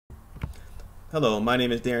Hello, my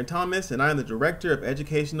name is Darren Thomas and I am the Director of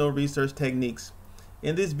Educational Research Techniques.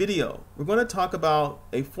 In this video, we're going to talk about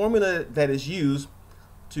a formula that is used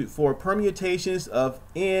for permutations of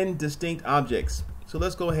n distinct objects. So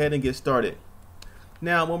let's go ahead and get started.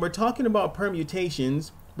 Now, when we're talking about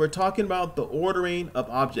permutations, we're talking about the ordering of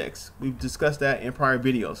objects. We've discussed that in prior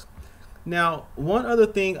videos. Now, one other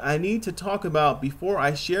thing I need to talk about before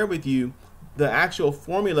I share with you the actual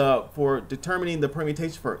formula for determining the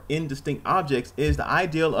permutation for n distinct objects is the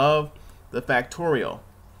ideal of the factorial.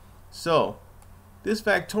 So this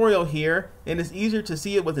factorial here, and it's easier to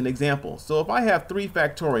see it with an example. So if I have 3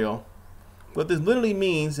 factorial, what this literally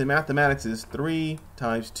means in mathematics is 3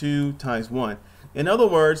 times 2 times 1. In other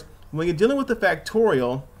words, when you're dealing with the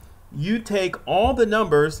factorial, you take all the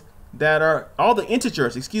numbers that are, all the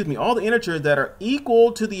integers that are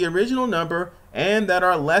equal to the original number and that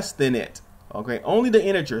are less than it. Okay, only the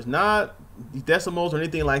integers, not decimals or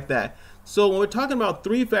anything like that. So when we're talking about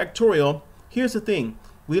 3 factorial, here's the thing.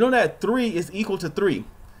 We know that 3 is equal to 3,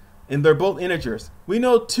 and they're both integers. We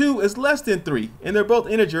know 2 is less than 3, and they're both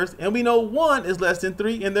integers. And we know 1 is less than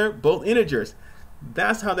 3, and they're both integers.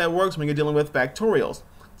 That's how that works when you're dealing with factorials.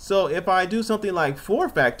 So if I do something like 4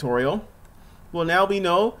 factorial, well, now we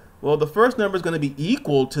know, well, the first number is going to be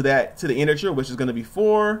equal to the integer, which is going to be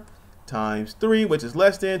 4 times 3, which is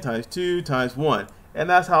less than, times 2 times 1. And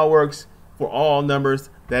that's how it works for all numbers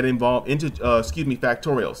that involve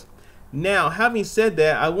factorials. Now, having said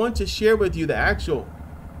that, I want to share with you the actual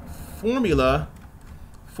formula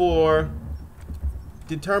for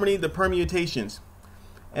determining the permutations.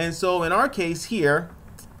 And so in our case here,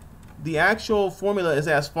 the actual formula is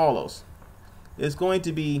as follows. It's going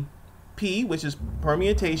to be P, which is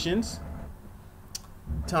permutations,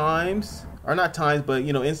 times, or not times, but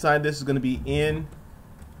inside this is going to be n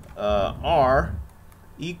r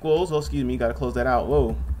equals, got to close that out.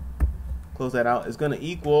 Whoa, close that out. It's going to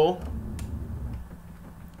equal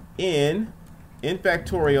n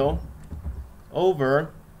factorial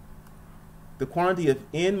over the quantity of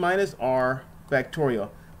n minus r factorial.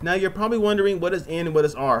 Now you're probably wondering, what is n and what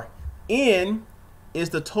is r? N is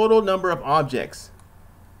the total number of objects.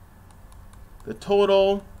 The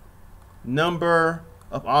total number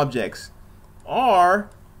of objects. R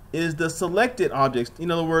is the selected objects.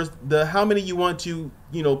 In other words, the how many you want to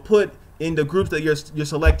put in the groups that you're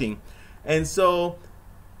selecting. And so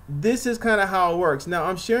this is kind of how it works. Now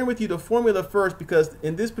I'm sharing with you the formula first because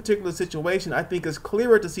in this particular situation I think it's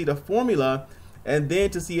clearer to see the formula and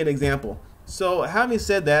then to see an example. So having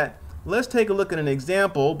said that, let's take a look at an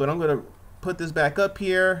example, but I'm going to put this back up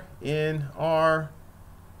here in R.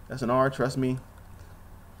 That's an R, trust me.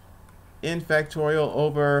 N factorial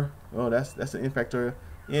over, oh, that's an n factorial,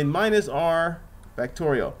 n minus r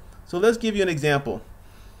factorial. So let's give you an example.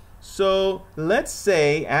 So let's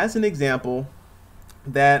say, as an example,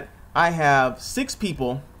 that I have 6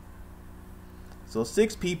 people. So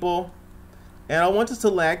 6 people, and I want to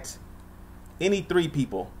select any 3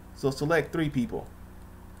 people. So select 3 people.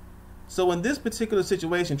 So in this particular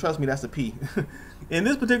situation, trust me, that's a P. In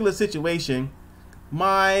this particular situation,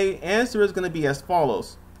 my answer is going to be as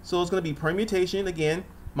follows. So it's going to be permutation again.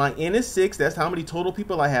 My n is 6, that's how many total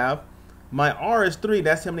people I have. My r is 3,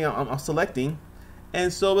 that's how many I'm selecting.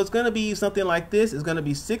 And so it's going to be something like this. It's going to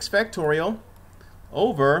be 6 factorial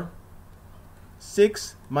over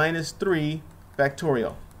 6 minus 3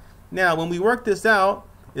 factorial. Now when we work this out,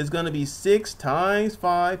 it's going to be 6 times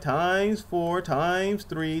 5 times 4 times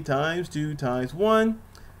 3 times 2 times 1.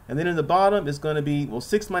 And then in the bottom it's going to be, well,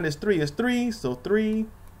 6 minus 3 is 3, so 3,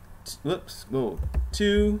 whoops, go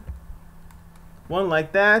 2, 1,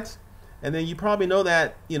 like that. And then you probably know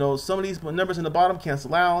that some of these numbers in the bottom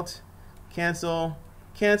cancel out, cancel.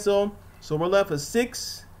 So we're left with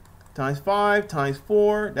 6 times 5 times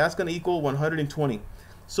 4. That's going to equal 120.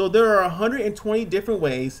 So there are 120 different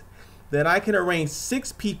ways that I can arrange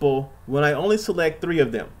 6 people when I only select 3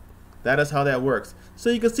 of them. That is how that works.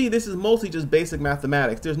 So you can see this is mostly just basic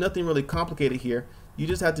mathematics. There's nothing really complicated here. You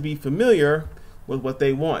just have to be familiar with what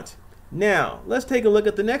they want. Now let's take a look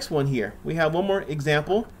at the next one here. We have one more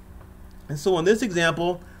example. And so in this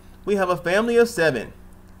example, we have a family of 7.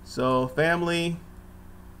 So family,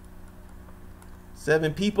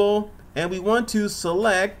 7 people, and we want to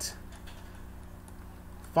select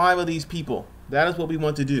 5 of these people. That is what we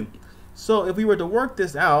want to do. So if we were to work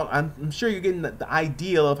this out, I'm sure you're getting the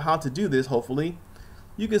idea of how to do this, hopefully.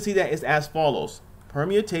 You can see that it's as follows.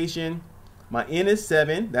 Permutation, my n is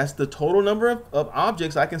 7, that's the total number of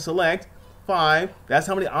objects I can select. 5, that's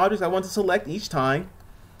how many objects I want to select each time,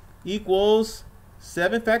 equals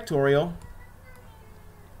 7 factorial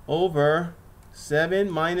over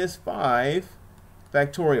 7 minus 5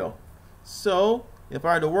 factorial. So if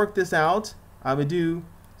I were to work this out, I would do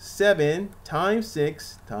 7 times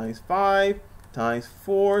 6 times 5 times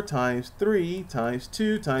 4 times 3 times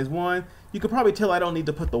 2 times 1. You can probably tell I don't need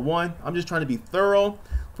to put the 1. I'm just trying to be thorough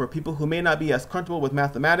for people who may not be as comfortable with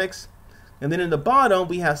mathematics. And then in the bottom,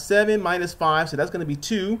 we have 7 minus 5, so that's going to be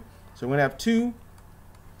 2. So we're going to have 2,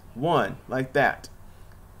 1, like that.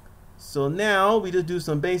 So now we just do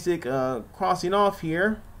some basic crossing off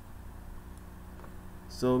here.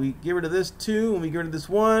 So we get rid of this 2 and we get rid of this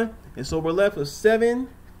 1. And so we're left with 7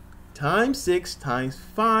 times 6 times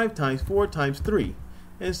 5 times 4 times 3.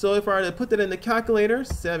 And so if I were to put that in the calculator,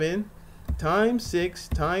 7 times 6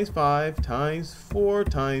 times 5 times 4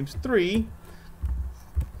 times 3,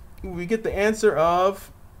 we get the answer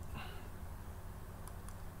of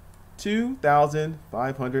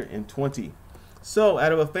 2,520. So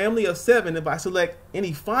out of a family of 7, if I select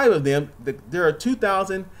any 5 of them, there are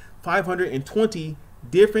 2,520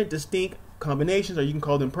 different distinct combinations, or you can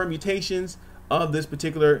call them permutations, of this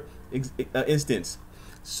particular instance.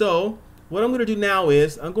 So what I'm going to do now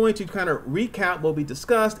is I'm going to kind of recap what we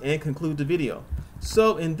discussed and conclude the video.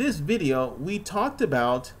 So in this video, we talked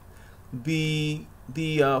about the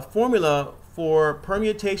formula for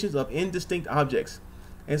permutations of indistinct objects.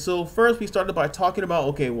 And so first we started by talking about,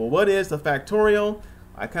 okay, well, what is the factorial?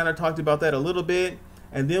 I kind of talked about that a little bit.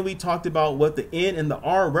 And then we talked about what the n and the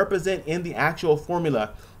r represent in the actual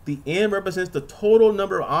formula. The n represents the total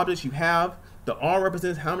number of objects you have. The r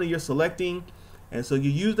represents how many you're selecting. And so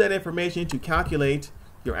you use that information to calculate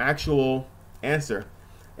your actual answer.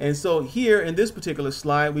 And so here in this particular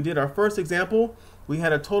slide, we did our first example. We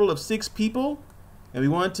had a total of 6 people, and we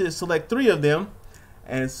wanted to select 3 of them.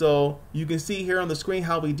 And so you can see here on the screen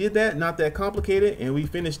how we did that, not that complicated, and we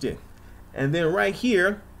finished it. And then right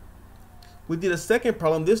here, we did a second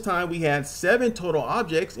problem. This time we had 7 total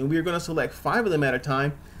objects, and we were going to select 5 of them at a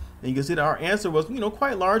time. And you can see that our answer was,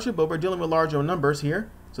 quite larger, but we're dealing with larger numbers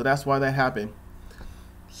here. So that's why that happened.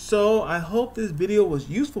 So I hope this video was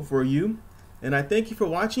useful for you, and I thank you for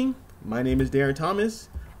watching. My name is Darren Thomas.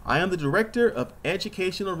 I am the Director of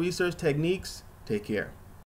Educational Research Techniques. Take care.